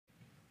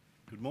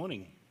Good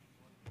morning.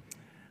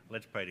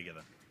 Let's pray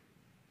together.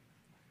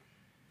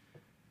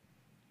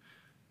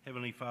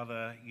 Heavenly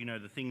Father, you know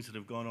the things that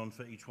have gone on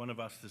for each one of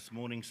us this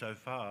morning so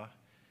far.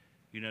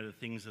 You know the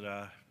things that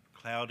are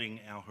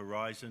clouding our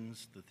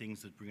horizons, the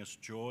things that bring us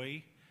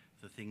joy,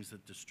 the things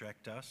that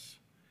distract us.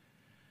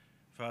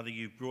 Father,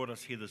 you've brought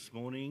us here this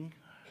morning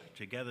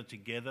to gather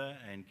together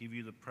and give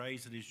you the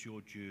praise that is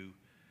your due,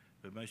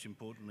 but most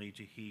importantly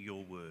to hear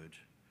your word.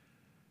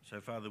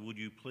 So Father, would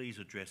you please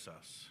address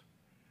us?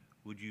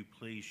 Would you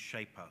please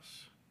shape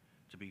us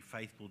to be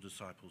faithful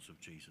disciples of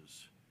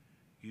Jesus?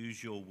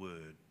 Use your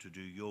word to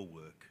do your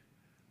work,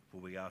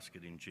 for we ask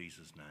it in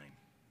Jesus' name.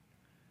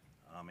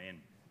 Amen.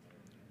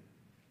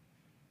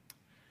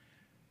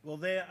 Well,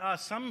 there are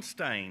some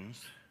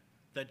stains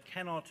that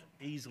cannot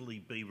easily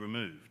be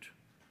removed.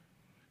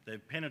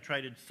 They've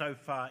penetrated so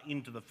far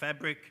into the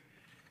fabric,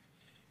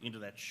 into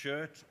that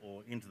shirt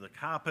or into the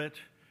carpet,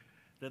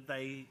 that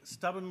they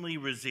stubbornly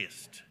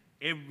resist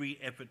every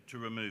effort to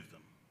remove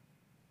them.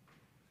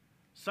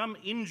 Some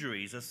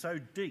injuries are so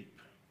deep,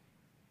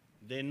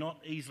 they're not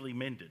easily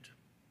mended.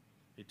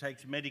 It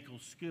takes medical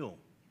skill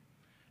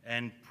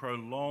and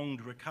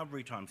prolonged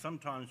recovery time,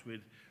 sometimes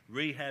with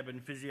rehab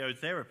and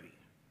physiotherapy.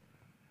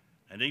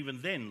 And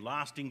even then,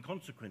 lasting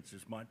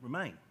consequences might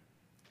remain.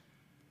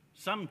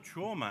 Some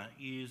trauma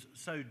is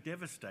so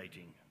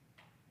devastating,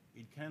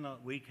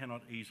 we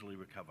cannot easily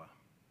recover.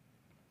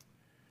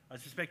 I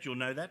suspect you'll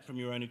know that from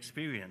your own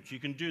experience. You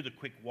can do the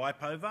quick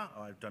wipe over,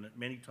 I've done it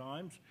many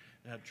times,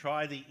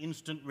 try the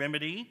instant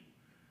remedy,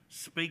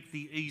 speak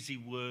the easy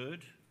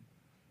word,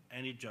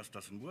 and it just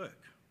doesn't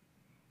work.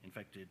 In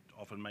fact, it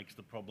often makes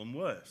the problem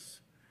worse.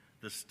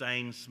 The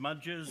stain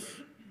smudges,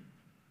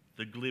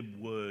 the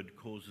glib word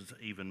causes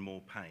even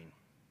more pain.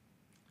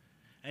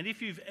 And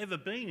if you've ever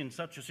been in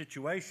such a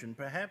situation,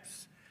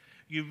 perhaps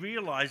you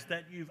realise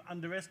that you've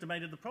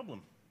underestimated the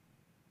problem,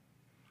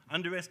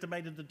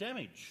 underestimated the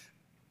damage,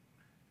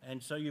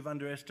 and so you've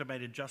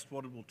underestimated just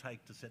what it will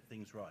take to set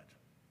things right.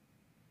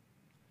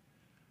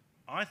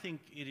 I think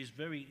it is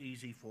very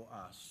easy for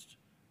us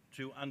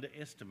to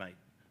underestimate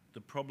the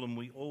problem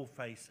we all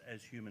face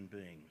as human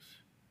beings,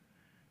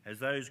 as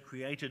those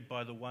created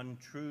by the one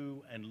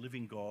true and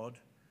living God,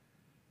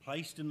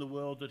 placed in the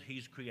world that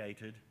he's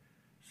created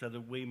so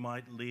that we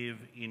might live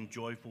in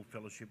joyful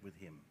fellowship with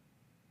him.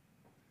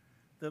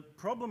 The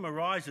problem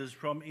arises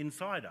from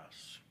inside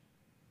us.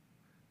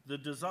 The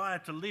desire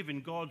to live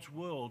in God's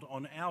world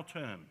on our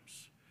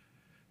terms,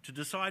 to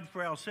decide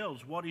for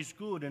ourselves what is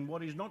good and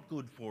what is not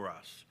good for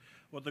us,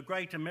 what the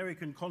great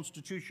American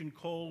Constitution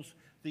calls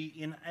the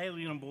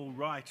inalienable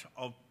right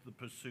of the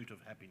pursuit of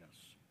happiness.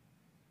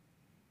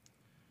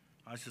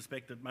 I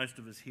suspect that most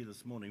of us here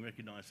this morning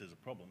recognise there's a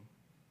problem.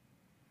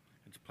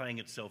 It's playing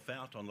itself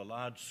out on the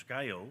large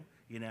scale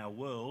in our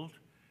world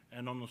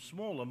and on the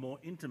smaller, more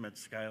intimate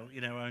scale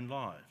in our own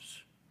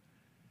lives.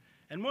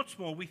 And what's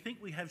more, we think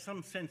we have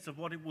some sense of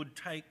what it would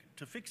take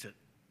to fix it.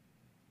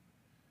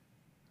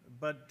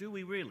 But do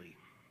we really?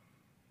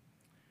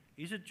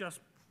 Is it just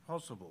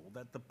possible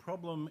that the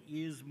problem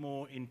is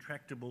more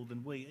intractable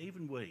than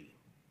even we,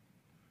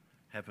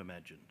 have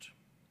imagined,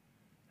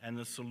 and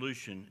the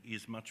solution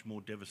is much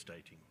more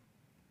devastating?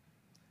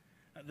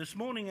 This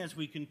morning, as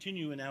we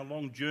continue in our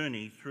long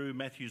journey through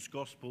Matthew's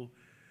Gospel,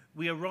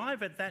 we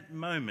arrive at that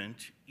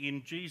moment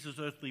in Jesus'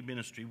 earthly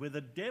ministry where the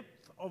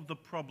depth of the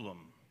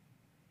problem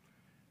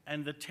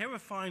and the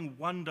terrifying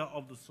wonder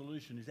of the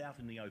solution is out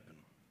in the open.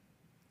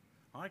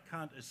 I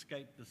can't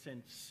escape the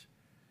sense,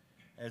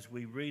 as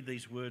we read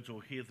these words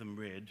or hear them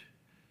read,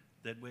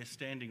 that we're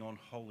standing on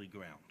holy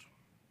ground.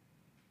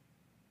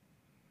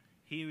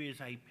 Here is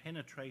a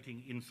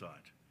penetrating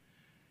insight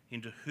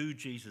into who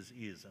Jesus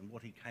is and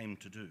what he came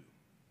to do.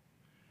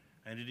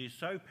 And it is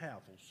so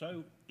powerful,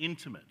 so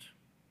intimate,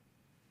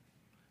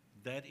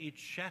 that it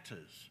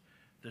shatters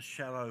the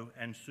shallow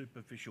and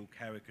superficial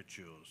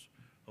caricatures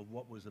of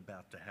what was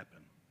about to happen.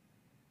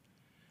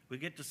 We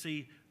get to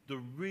see the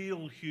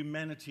real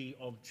humanity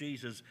of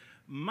Jesus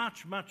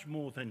much, much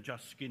more than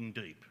just skin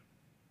deep.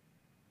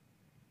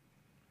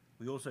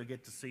 We also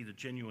get to see the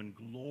genuine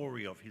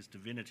glory of his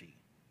divinity,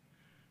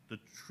 the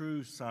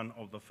true Son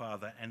of the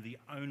Father and the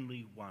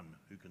only one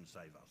who can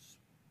save us.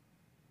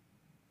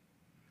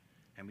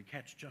 And we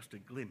catch just a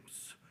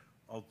glimpse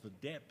of the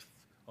depth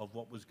of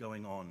what was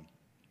going on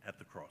at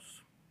the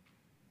cross.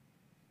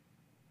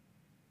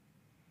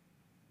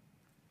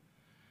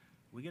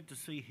 We get to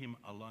see him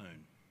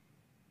alone,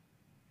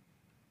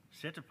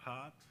 set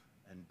apart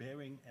and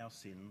bearing our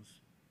sins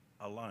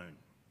alone.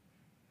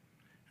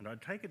 And I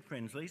take it,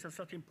 friends, these are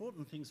such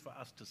important things for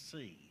us to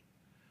see,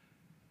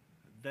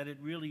 that it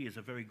really is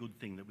a very good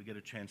thing that we get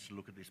a chance to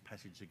look at this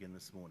passage again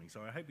this morning.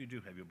 So I hope you do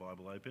have your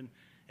Bible open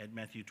at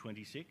Matthew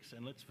 26,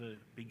 and let's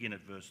begin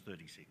at verse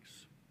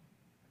 36.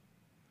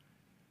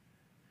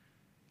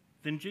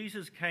 Then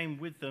Jesus came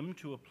with them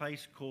to a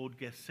place called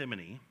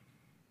Gethsemane,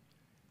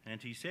 and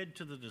he said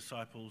to the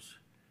disciples,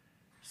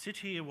 "Sit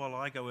here while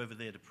I go over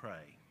there to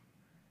pray."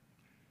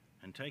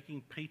 And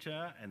taking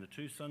Peter and the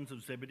two sons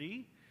of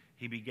Zebedee,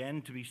 he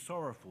began to be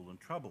sorrowful and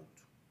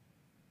troubled.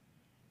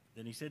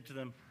 Then he said to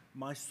them,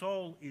 "My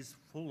soul is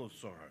full of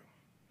sorrow,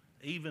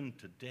 even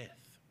to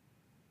death.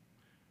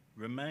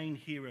 Remain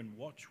here and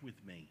watch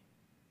with me."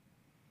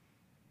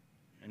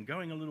 And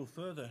going a little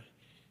further,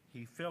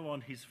 he fell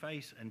on his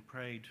face and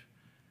prayed,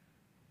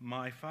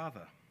 "My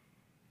Father,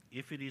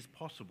 if it is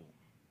possible,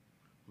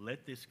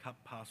 let this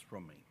cup pass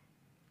from me,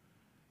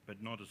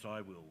 but not as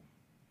I will,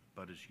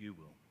 but as you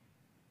will."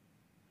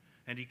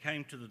 And he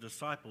came to the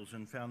disciples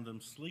and found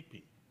them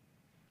sleeping.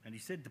 And he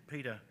said to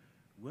Peter,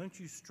 "Weren't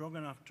you strong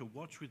enough to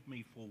watch with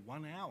me for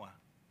 1 hour?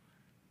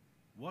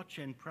 Watch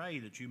and pray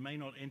that you may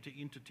not enter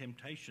into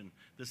temptation.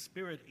 The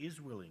spirit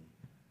is willing,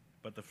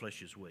 but the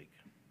flesh is weak."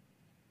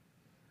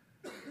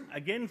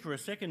 Again, for a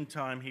second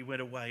time, he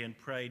went away and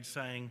prayed,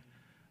 saying,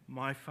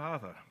 "My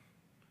Father,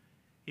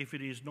 if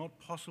it is not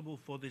possible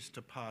for this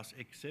to pass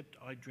except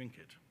I drink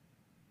it,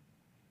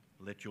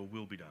 let your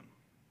will be done."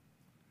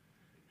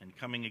 And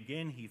coming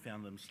again, he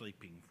found them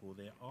sleeping, for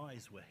their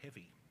eyes were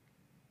heavy.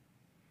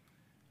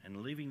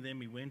 And leaving them,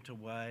 he went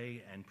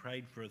away and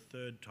prayed for a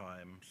third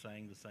time,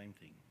 saying the same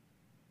thing.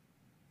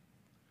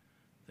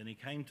 Then he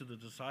came to the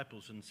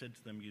disciples and said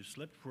to them, "You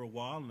slept for a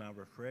while and are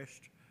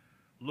refreshed.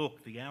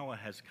 Look, the hour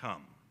has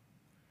come,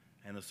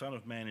 and the Son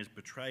of Man is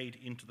betrayed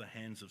into the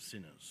hands of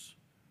sinners.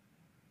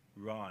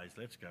 Rise,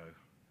 let's go.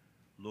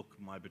 Look,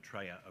 my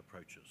betrayer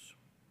approaches."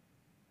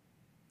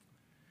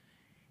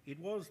 It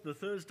was the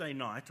Thursday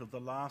night of the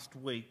last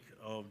week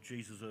of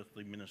Jesus'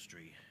 earthly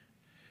ministry.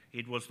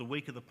 It was the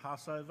week of the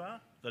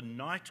Passover, the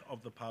night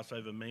of the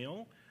Passover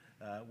meal,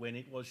 when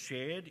it was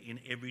shared in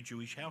every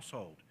Jewish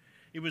household.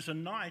 It was a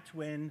night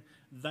when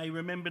they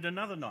remembered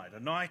another night, a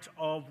night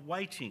of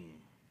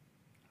waiting,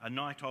 a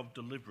night of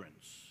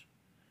deliverance.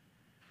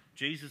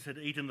 Jesus had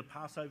eaten the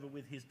Passover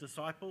with his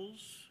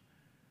disciples,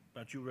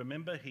 but you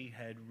remember he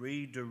had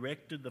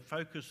redirected the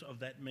focus of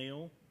that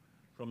meal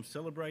from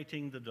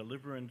celebrating the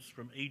deliverance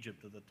from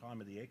Egypt at the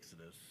time of the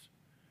Exodus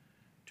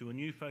to a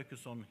new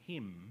focus on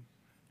him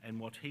and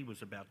what he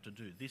was about to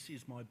do. "This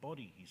is my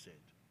body," he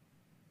said.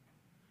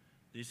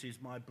 "This is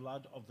my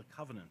blood of the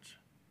covenant,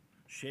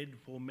 shed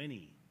for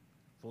many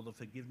for the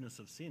forgiveness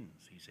of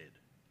sins," he said.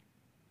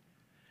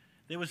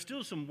 There was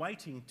still some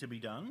waiting to be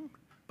done,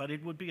 but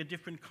it would be a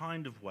different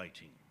kind of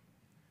waiting.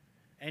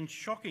 And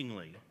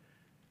shockingly,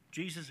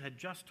 Jesus had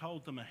just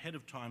told them ahead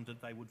of time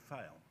that they would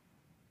fail.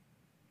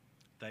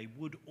 They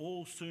would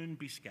all soon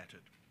be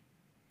scattered.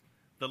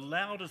 The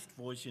loudest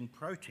voice in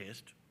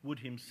protest would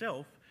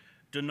himself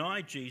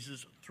deny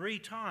Jesus 3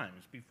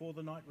 times before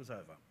the night was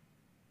over,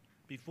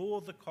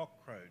 before the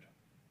cock crowed.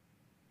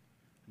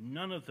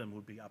 None of them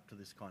would be up to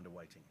this kind of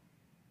waiting.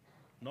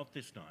 Not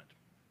this night.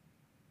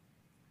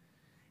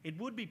 It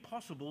would be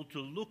possible to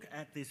look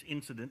at this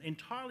incident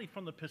entirely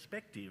from the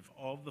perspective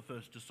of the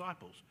first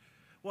disciples.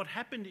 What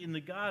happened in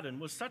the garden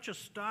was such a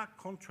stark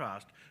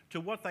contrast to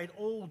what they'd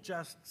all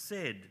just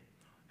said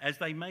as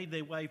they made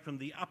their way from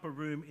the upper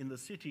room in the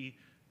city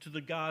to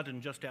the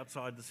garden just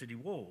outside the city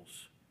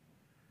walls.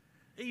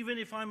 "Even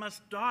if I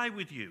must die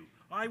with you,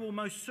 I will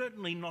most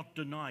certainly not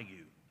deny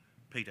you,"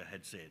 Peter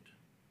had said.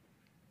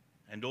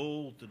 And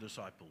all the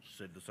disciples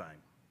said the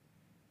same.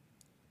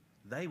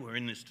 They were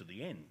in this to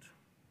the end.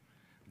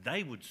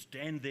 They would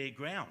stand their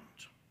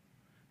ground.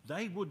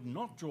 They would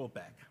not draw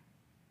back.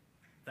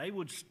 They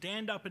would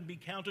stand up and be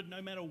counted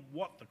no matter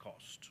what the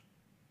cost.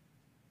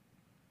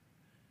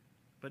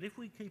 But if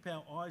we keep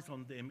our eyes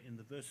on them in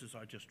the verses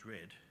I just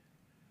read,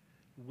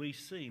 we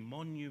see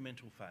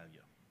monumental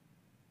failure.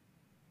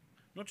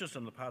 Not just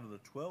on the part of the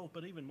 12,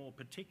 but even more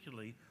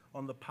particularly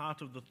on the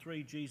part of the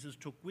 3 Jesus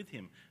took with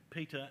him,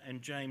 Peter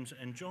and James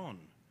and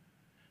John.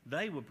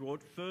 They were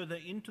brought further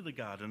into the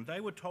garden. They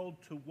were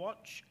told to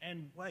watch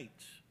and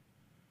wait,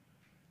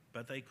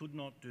 but they could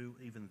not do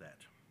even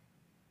that.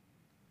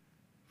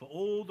 For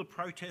all the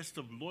protest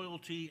of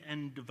loyalty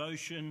and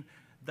devotion,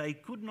 they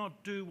could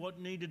not do what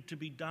needed to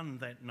be done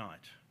that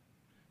night.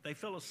 They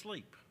fell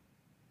asleep.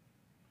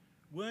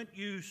 "Weren't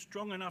you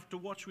strong enough to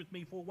watch with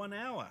me for 1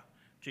 hour?"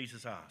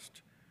 Jesus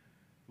asked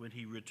when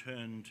he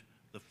returned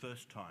the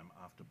first time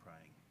after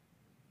praying.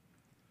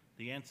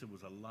 The answer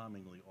was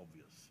alarmingly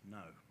obvious.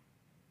 No.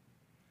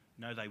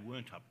 No, they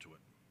weren't up to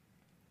it.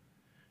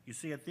 You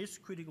see, at this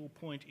critical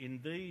point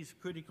in these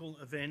critical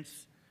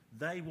events,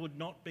 they would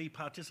not be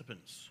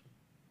participants.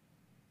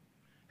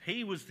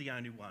 He was the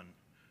only one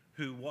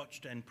who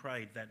watched and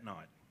prayed that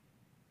night.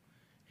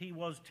 He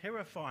was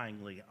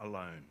terrifyingly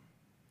alone.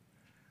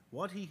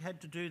 What he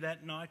had to do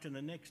that night and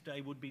the next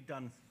day would be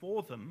done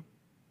for them,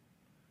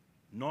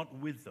 not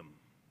with them.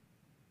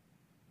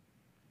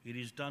 It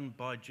is done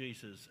by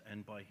Jesus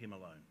and by him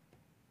alone.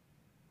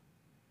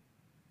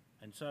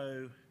 And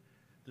so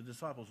the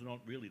disciples are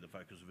not really the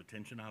focus of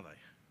attention, are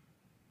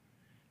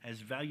they?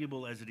 As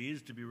valuable as it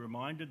is to be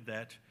reminded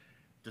that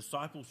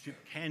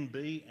discipleship can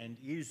be and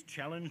is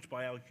challenged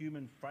by our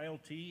human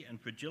frailty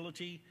and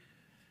fragility,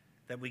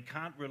 that we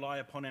can't rely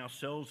upon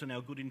ourselves and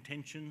our good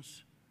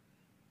intentions,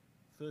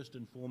 first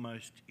and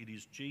foremost, it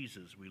is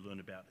Jesus we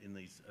learn about in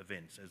these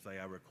events as they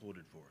are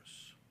recorded for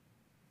us.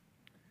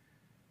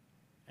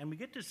 And we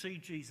get to see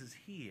Jesus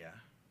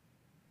here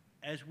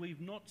as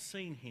we've not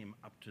seen him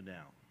up to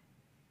now.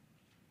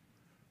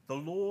 The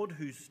Lord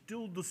who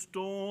stilled the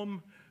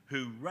storm,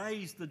 who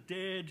raised the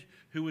dead,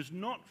 who was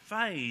not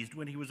fazed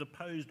when he was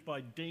opposed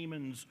by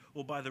demons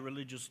or by the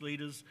religious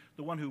leaders,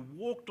 the one who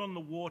walked on the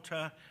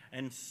water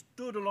and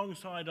stood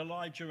alongside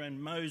Elijah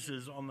and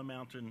Moses on the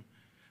mountain,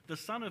 the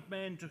Son of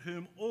Man to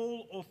whom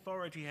all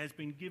authority has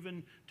been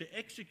given to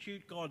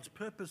execute God's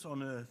purpose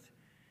on earth,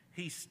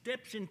 he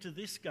steps into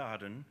this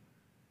garden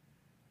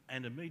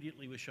and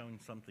immediately we're shown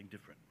something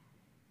different.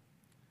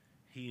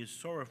 He is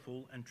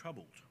sorrowful and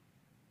troubled.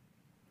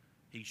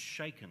 He's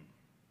shaken.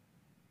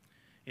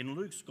 In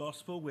Luke's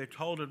Gospel, we're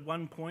told at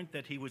one point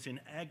that he was in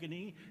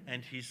agony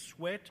and his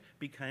sweat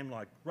became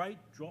like great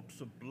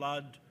drops of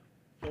blood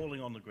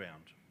falling on the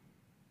ground.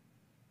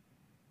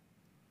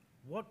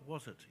 What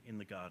was it in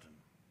the garden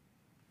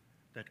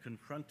that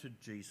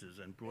confronted Jesus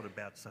and brought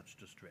about such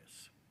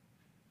distress?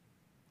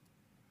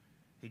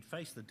 He'd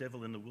faced the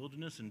devil in the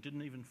wilderness and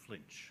didn't even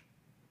flinch.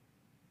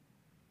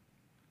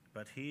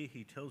 But here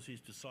he tells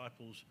his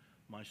disciples,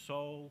 "My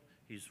soul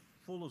is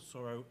full of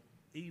sorrow,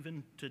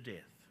 even to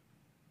death."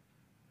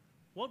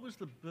 What was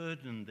the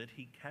burden that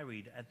he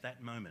carried at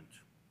that moment?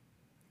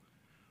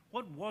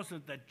 What was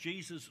it that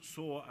Jesus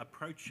saw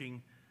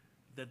approaching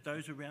that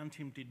those around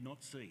him did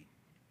not see?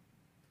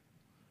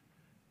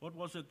 What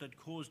was it that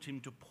caused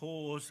him to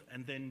pause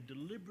and then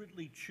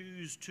deliberately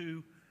choose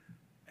to,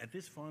 at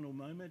this final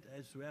moment,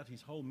 as throughout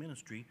his whole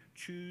ministry,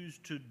 choose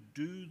to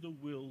do the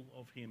will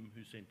of him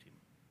who sent him?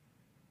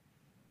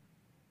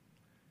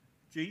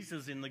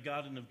 Jesus in the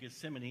Garden of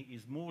Gethsemane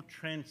is more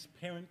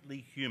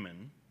transparently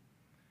human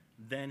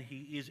than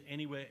he is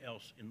anywhere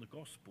else in the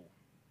Gospel.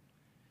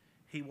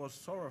 He was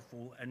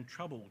sorrowful and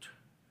troubled.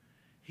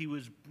 He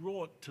was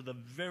brought to the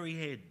very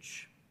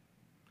edge.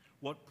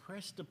 What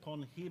pressed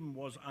upon him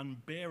was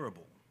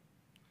unbearable.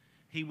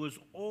 He was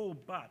all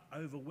but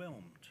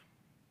overwhelmed.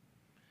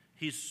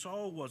 His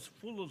soul was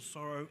full of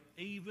sorrow,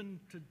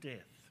 even to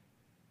death.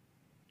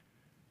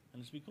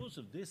 And it's because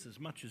of this, as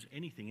much as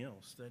anything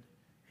else, that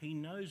he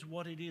knows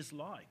what it is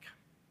like,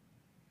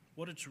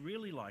 what it's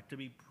really like to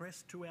be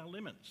pressed to our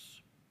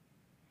limits,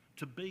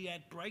 to be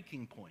at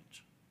breaking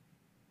point.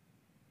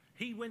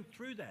 He went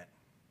through that.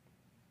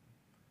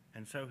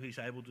 And so he's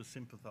able to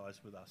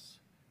sympathise with us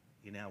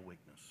in our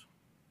weakness.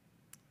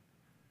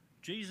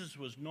 Jesus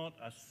was not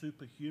a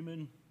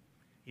superhuman,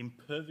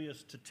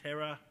 impervious to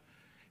terror,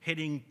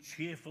 heading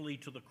cheerfully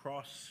to the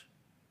cross.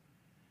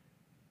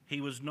 He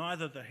was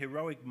neither the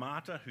heroic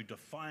martyr who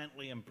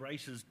defiantly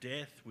embraces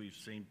death, we've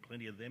seen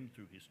plenty of them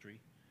through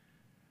history,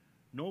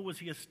 nor was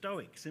he a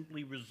stoic,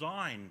 simply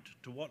resigned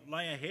to what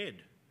lay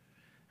ahead,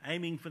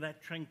 aiming for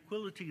that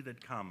tranquility that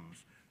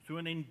comes through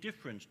an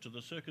indifference to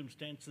the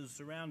circumstances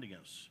surrounding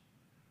us.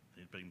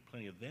 There'd been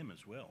plenty of them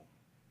as well.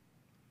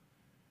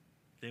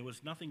 There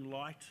was nothing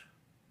light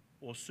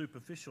or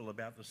superficial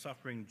about the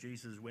suffering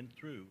Jesus went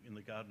through in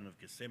the Garden of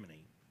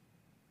Gethsemane.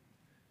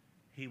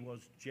 He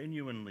was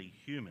genuinely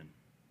human,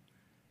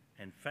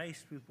 and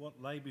faced with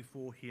what lay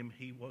before him,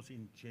 he was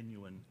in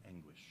genuine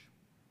anguish.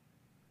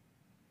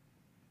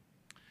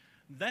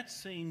 That's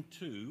seen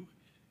too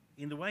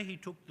in the way he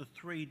took the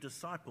 3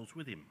 disciples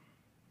with him.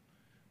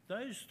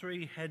 Those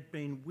 3 had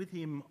been with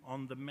him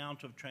on the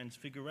Mount of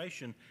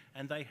Transfiguration,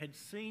 and they had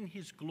seen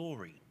his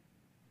glory.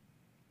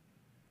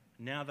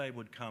 Now they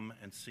would come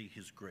and see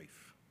his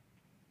grief.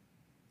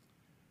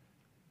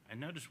 And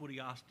notice what he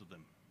asked of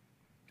them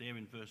there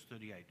in verse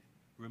 38.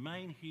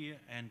 "Remain here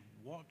and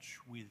watch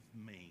with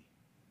me."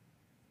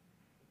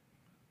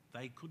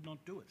 They could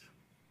not do it.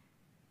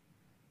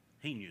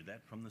 He knew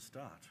that from the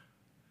start.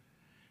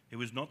 It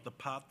was not the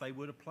part they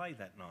were to play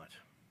that night.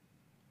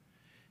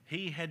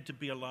 He had to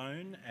be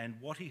alone, and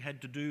what he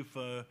had to do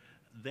for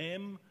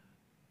them,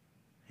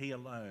 he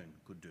alone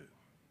could do.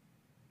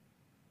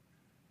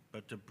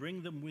 But to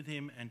bring them with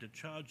him and to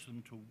charge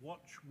them to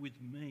watch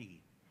with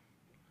me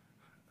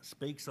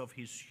speaks of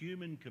his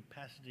human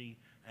capacity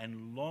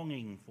and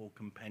longing for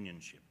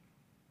companionship.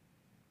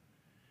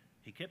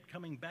 He kept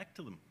coming back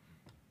to them,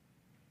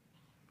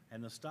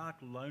 and the stark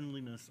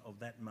loneliness of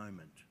that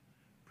moment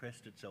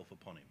pressed itself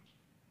upon him.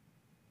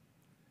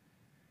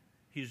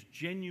 His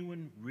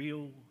genuine,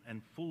 real,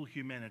 and full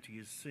humanity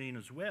is seen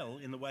as well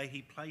in the way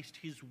he placed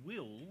his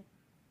will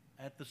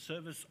at the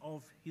service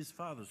of his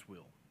Father's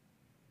will.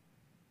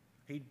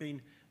 He'd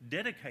been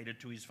dedicated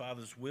to his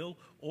Father's will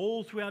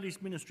all throughout his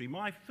ministry.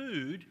 "My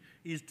food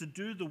is to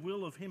do the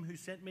will of him who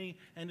sent me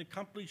and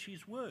accomplish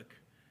his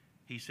work,"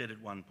 he said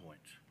at one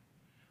point.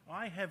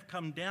 "I have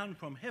come down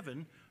from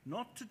heaven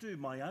not to do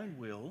my own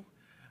will,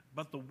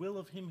 but the will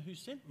of him who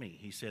sent me,"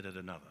 he said at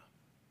another.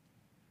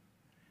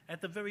 At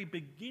the very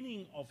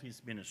beginning of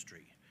his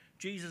ministry,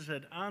 Jesus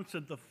had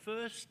answered the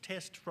first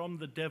test from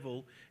the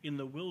devil in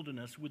the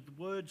wilderness with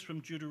words from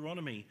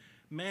Deuteronomy,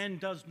 "Man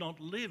does not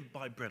live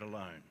by bread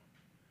alone,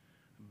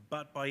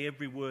 but by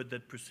every word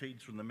that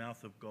proceeds from the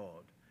mouth of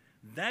God."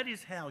 That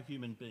is how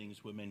human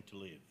beings were meant to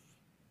live,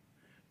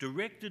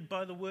 directed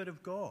by the word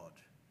of God,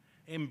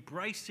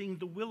 embracing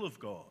the will of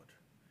God,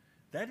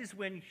 That is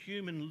when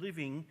human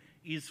living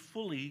is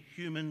fully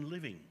human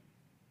living.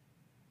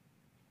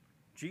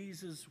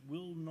 Jesus'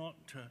 will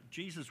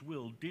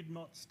did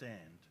not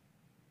stand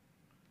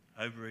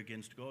over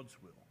against God's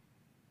will,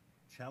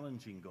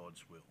 challenging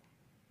God's will,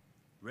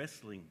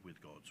 wrestling with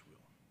God's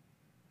will.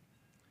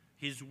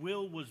 His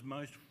will was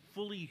most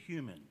fully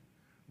human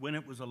when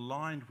it was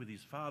aligned with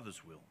his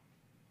Father's will.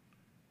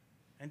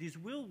 And his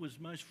will was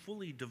most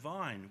fully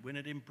divine when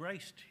it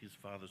embraced his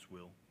Father's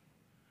will.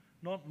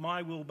 Not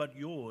my will but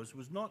yours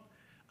was not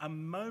a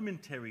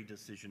momentary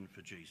decision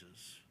for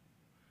Jesus.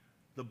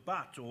 The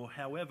but, or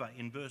however,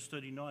 in verse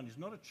 39 is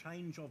not a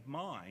change of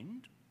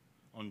mind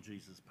on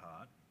Jesus'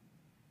 part.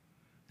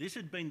 This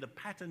had been the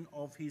pattern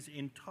of his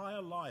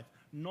entire life,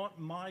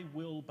 not my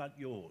will but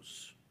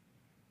yours.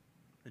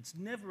 It's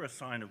never a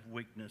sign of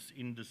weakness,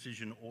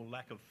 indecision, or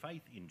lack of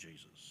faith in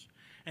Jesus.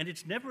 And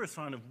it's never a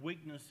sign of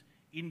weakness,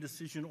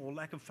 indecision, or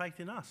lack of faith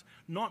in us.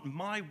 Not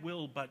my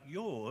will but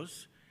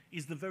yours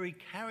is the very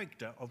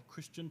character of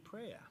Christian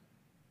prayer.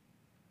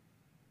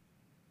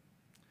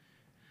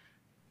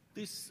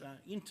 This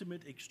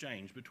intimate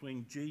exchange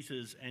between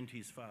Jesus and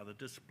his Father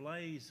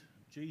displays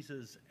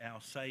Jesus,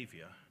 our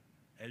Saviour,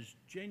 as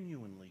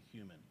genuinely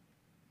human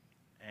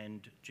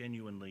and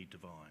genuinely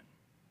divine.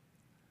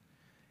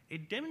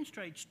 It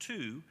demonstrates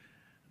too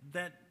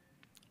that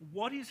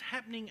what is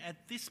happening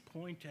at this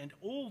point and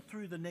all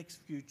through the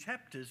next few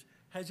chapters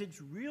has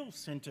its real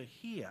centre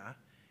here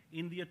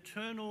in the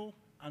eternal,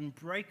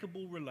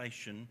 unbreakable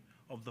relation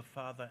of the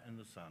Father and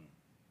the Son.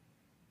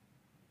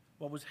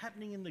 What was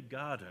happening in the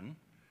garden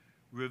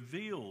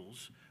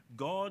reveals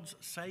God's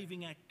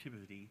saving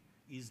activity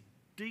is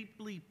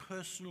deeply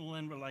personal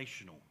and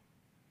relational.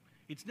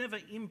 It's never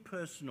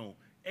impersonal,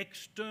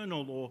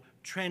 external, or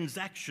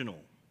transactional.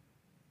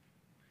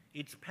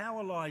 Its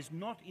power lies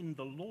not in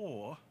the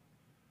law,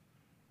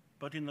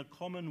 but in the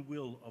common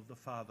will of the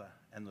Father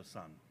and the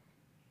Son.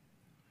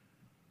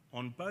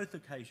 On both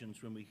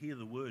occasions when we hear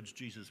the words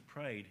Jesus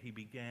prayed, he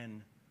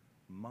began,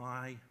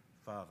 "My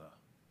Father."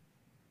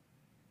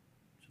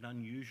 It's an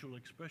unusual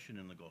expression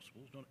in the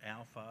Gospels, not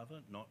our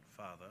Father, not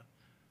Father,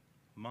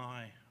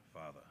 my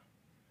Father.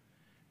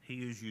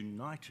 He is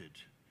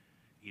united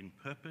in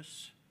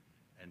purpose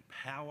and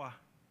power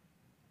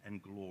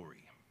and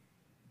glory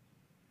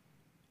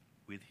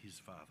with his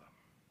Father.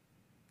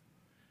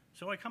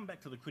 So I come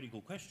back to the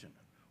critical question.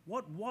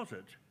 What was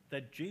it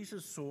that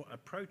Jesus saw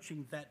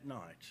approaching that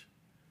night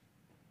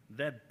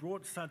that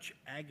brought such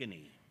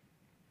agony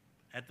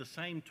at the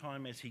same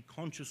time as he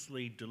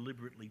consciously,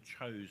 deliberately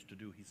chose to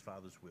do his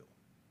Father's will?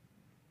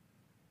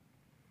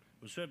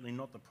 It was certainly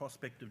not the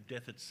prospect of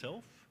death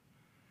itself,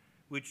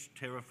 which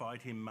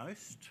terrified him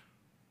most,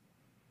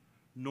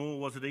 nor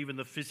was it even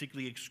the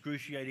physically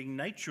excruciating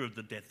nature of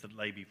the death that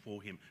lay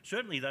before him.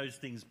 Certainly those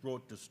things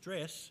brought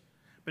distress,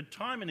 but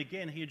time and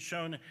again he had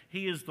shown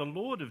he is the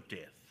Lord of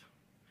death.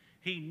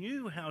 He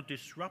knew how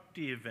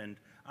disruptive and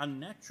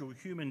unnatural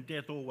human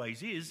death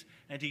always is,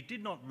 and he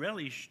did not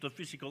relish the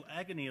physical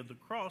agony of the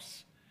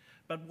cross,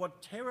 but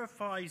what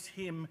terrifies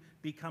him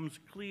becomes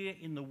clear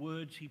in the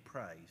words he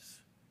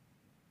prays.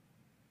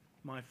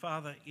 "My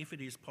Father, if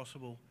it is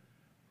possible,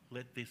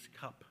 let this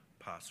cup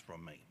pass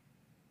from me.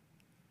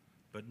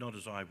 But not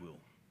as I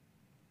will,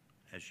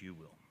 as you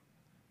will."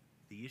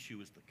 The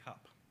issue is the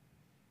cup.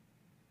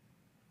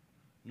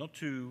 Not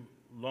too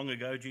long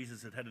ago,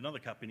 Jesus had another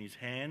cup in his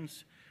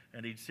hands,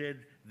 and he'd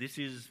said, "This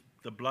is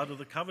the blood of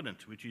the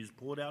covenant, which is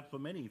poured out for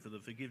many for the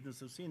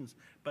forgiveness of sins."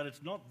 But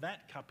it's not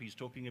that cup he's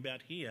talking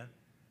about here.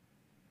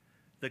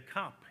 The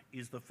cup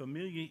is the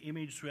familiar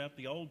image throughout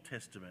the Old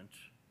Testament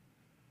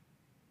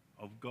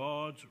of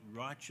God's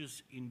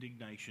righteous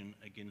indignation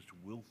against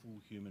willful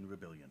human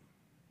rebellion.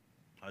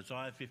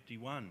 Isaiah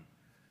 51,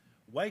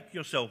 wake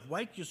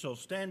yourself,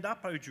 stand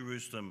up, O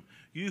Jerusalem,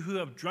 you who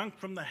have drunk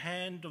from the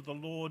hand of the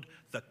Lord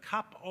the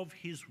cup of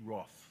his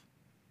wrath,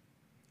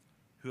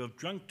 who have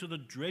drunk to the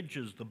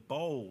dregs the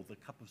bowl, the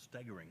cup of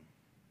staggering.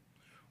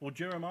 Or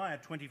Jeremiah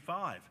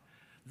 25,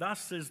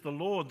 thus says the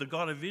Lord, the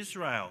God of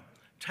Israel,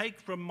 take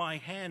from my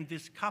hand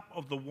this cup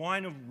of the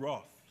wine of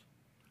wrath,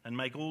 and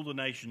make all the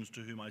nations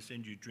to whom I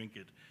send you drink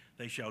it.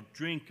 They shall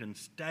drink and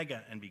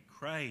stagger and be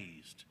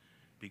crazed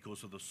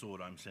because of the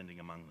sword I'm sending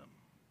among them.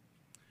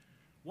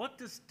 What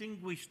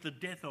distinguished the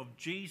death of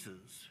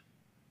Jesus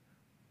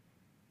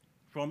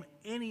from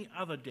any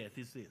other death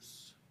is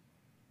this: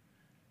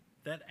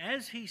 that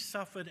as he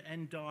suffered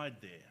and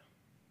died there,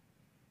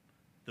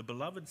 the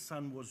beloved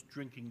Son was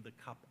drinking the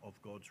cup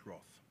of God's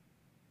wrath.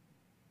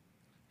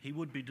 He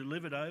would be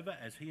delivered over,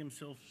 as he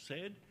himself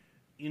said,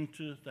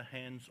 into the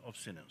hands of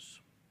sinners.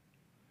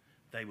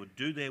 They would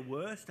do their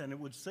worst, and it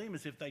would seem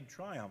as if they'd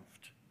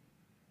triumphed.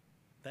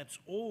 That's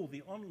all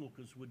the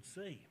onlookers would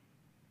see.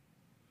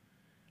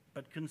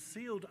 But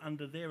concealed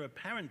under their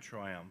apparent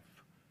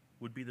triumph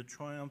would be the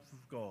triumph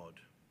of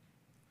God.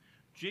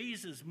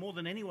 Jesus, more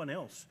than anyone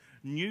else,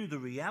 knew the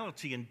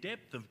reality and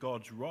depth of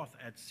God's wrath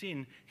at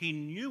sin. He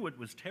knew it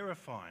was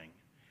terrifying.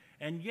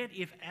 And yet,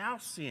 if our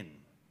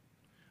sin,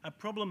 a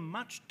problem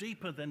much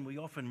deeper than we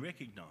often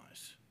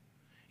recognise,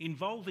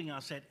 involving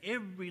us at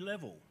every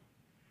level.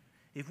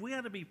 If we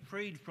are to be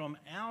freed from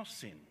our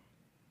sin,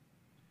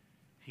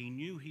 he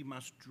knew he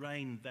must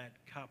drain that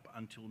cup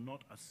until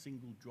not a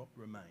single drop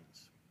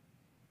remains.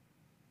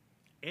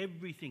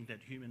 Everything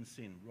that human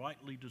sin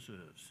rightly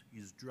deserves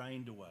is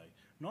drained away,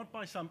 not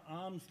by some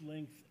arm's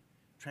length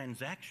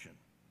transaction,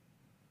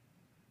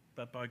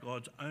 but by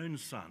God's own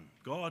Son,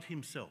 God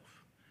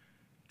himself,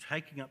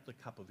 taking up the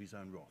cup of his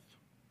own wrath.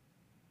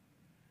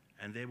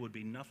 And there would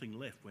be nothing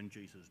left when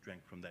Jesus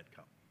drank from that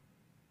cup.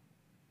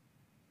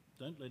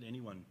 Don't let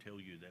anyone tell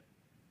you that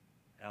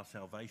our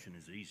salvation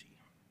is easy.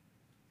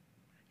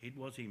 It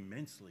was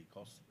immensely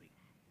costly.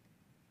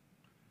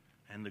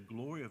 And the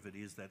glory of it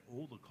is that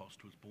all the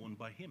cost was borne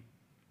by him.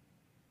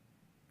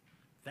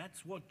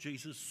 That's what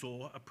Jesus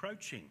saw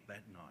approaching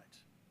that night.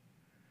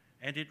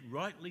 And it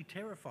rightly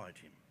terrified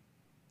him.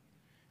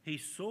 He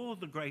saw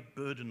the great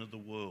burden of the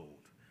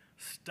world,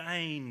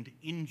 stained,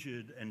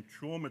 injured, and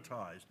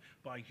traumatized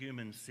by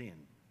human sin,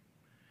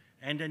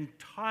 and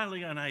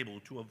entirely unable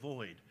to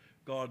avoid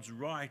God's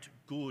right,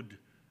 good,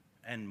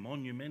 and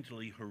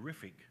monumentally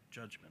horrific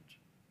judgment.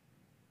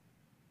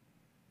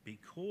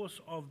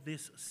 Because of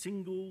this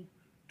single,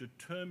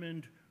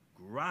 determined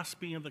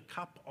grasping of the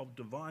cup of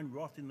divine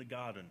wrath in the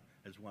garden,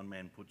 as one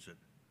man puts it,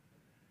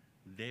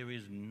 there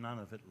is none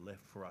of it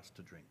left for us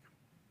to drink.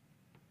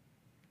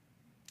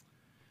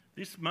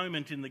 This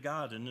moment in the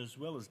garden, as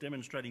well as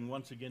demonstrating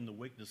once again the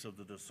weakness of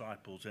the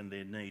disciples and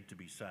their need to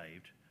be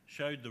saved,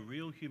 showed the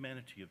real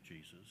humanity of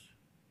Jesus.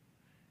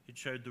 It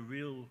showed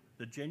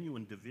the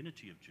genuine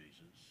divinity of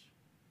Jesus.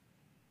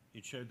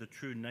 It showed the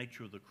true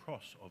nature of the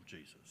cross of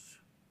Jesus.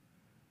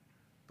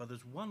 But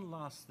there's one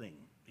last thing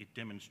it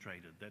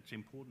demonstrated that's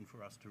important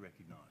for us to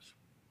recognise.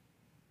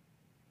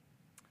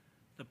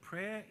 The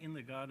prayer in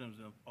the Garden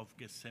of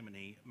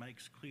Gethsemane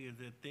makes clear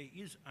that there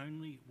is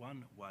only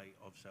one way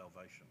of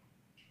salvation.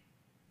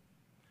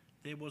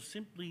 There was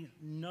simply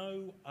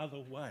no other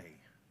way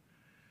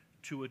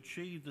to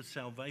achieve the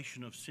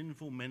salvation of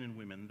sinful men and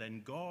women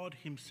than God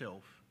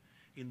himself,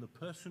 in the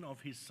person of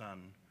his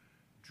Son,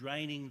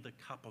 draining the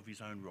cup of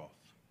his own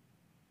wrath.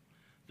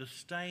 The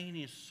stain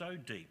is so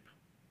deep,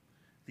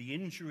 the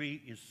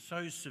injury is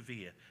so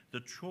severe,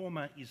 the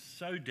trauma is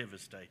so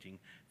devastating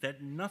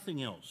that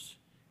nothing else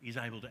is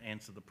able to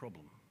answer the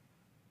problem.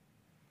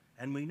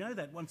 And we know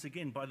that once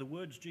again by the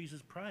words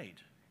Jesus prayed.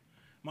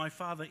 My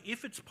Father,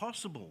 if it's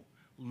possible,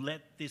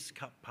 let this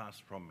cup pass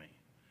from me,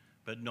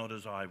 but not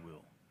as I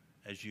will,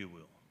 as you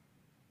will.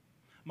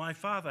 My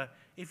Father,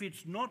 if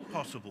it's not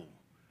possible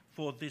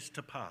for this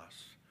to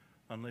pass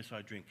unless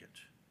I drink it,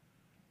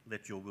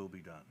 let your will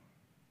be done.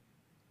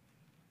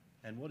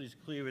 And what is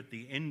clear at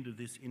the end of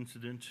this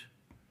incident,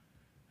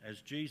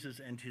 as Jesus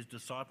and his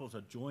disciples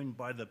are joined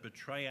by the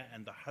betrayer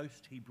and the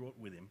host he brought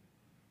with him,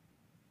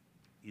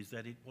 is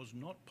that it was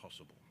not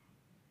possible.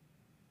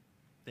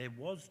 There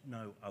was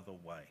no other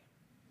way.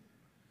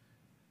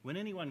 When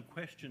anyone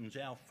questions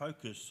our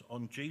focus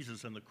on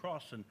Jesus and the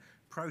cross and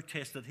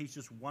protests that he's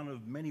just one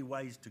of many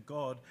ways to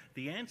God,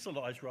 the answer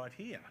lies right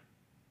here.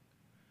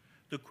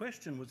 The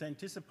question was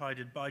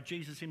anticipated by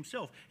Jesus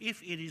himself,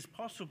 if it is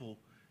possible,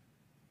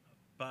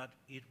 but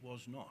it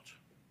was not.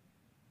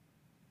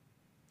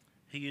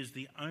 He is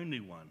the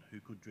only one who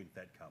could drink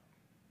that cup.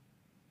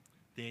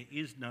 There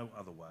is no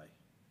other way.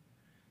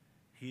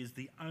 He is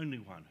the only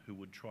one who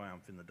would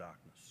triumph in the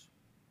darkness.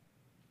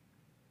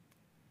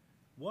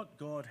 What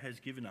God has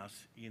given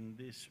us in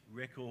this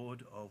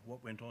record of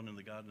what went on in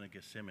the Garden of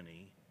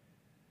Gethsemane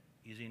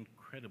is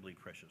incredibly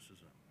precious, isn't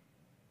it?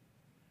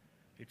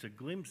 It's a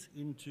glimpse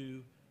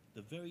into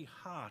the very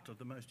heart of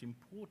the most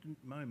important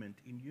moment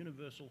in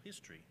universal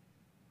history.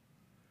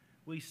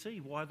 We see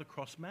why the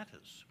cross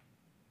matters.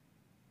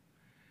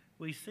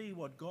 We see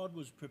what God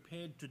was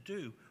prepared to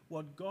do,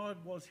 what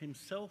God was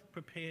himself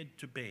prepared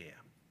to bear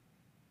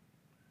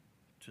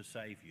to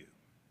save you,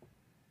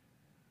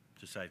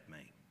 to save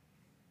me.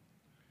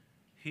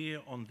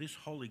 Here on this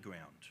holy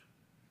ground,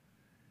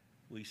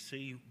 we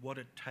see what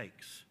it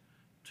takes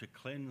to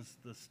cleanse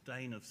the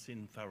stain of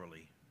sin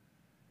thoroughly,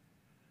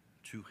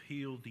 to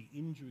heal the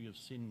injury of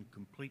sin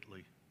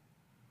completely,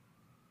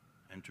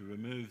 and to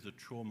remove the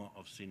trauma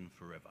of sin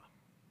forever.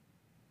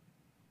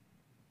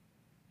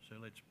 So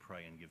let's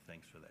pray and give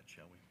thanks for that,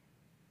 shall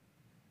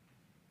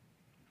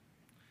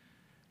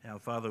we? Our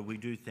Father, we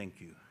do thank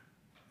you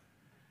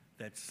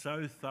that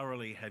so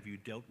thoroughly have you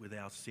dealt with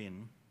our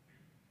sin,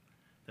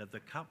 that the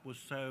cup was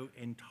so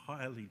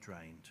entirely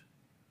drained,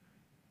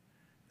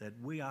 that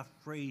we are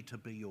free to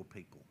be your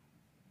people,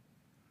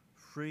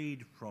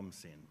 freed from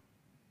sin,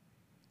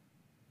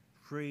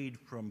 freed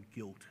from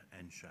guilt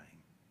and shame.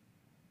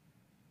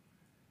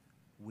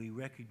 We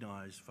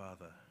recognise,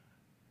 Father,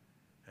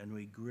 and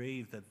we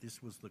grieve that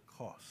this was the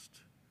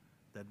cost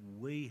that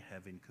we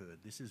have incurred.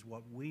 This is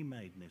what we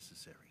made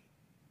necessary.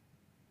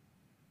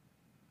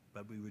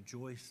 But we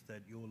rejoice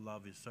that your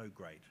love is so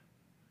great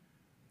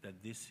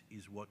that this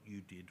is what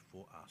you did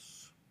for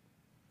us.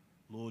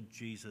 Lord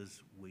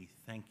Jesus, we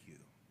thank you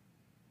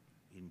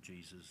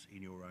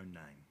in your own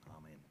name.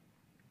 Amen.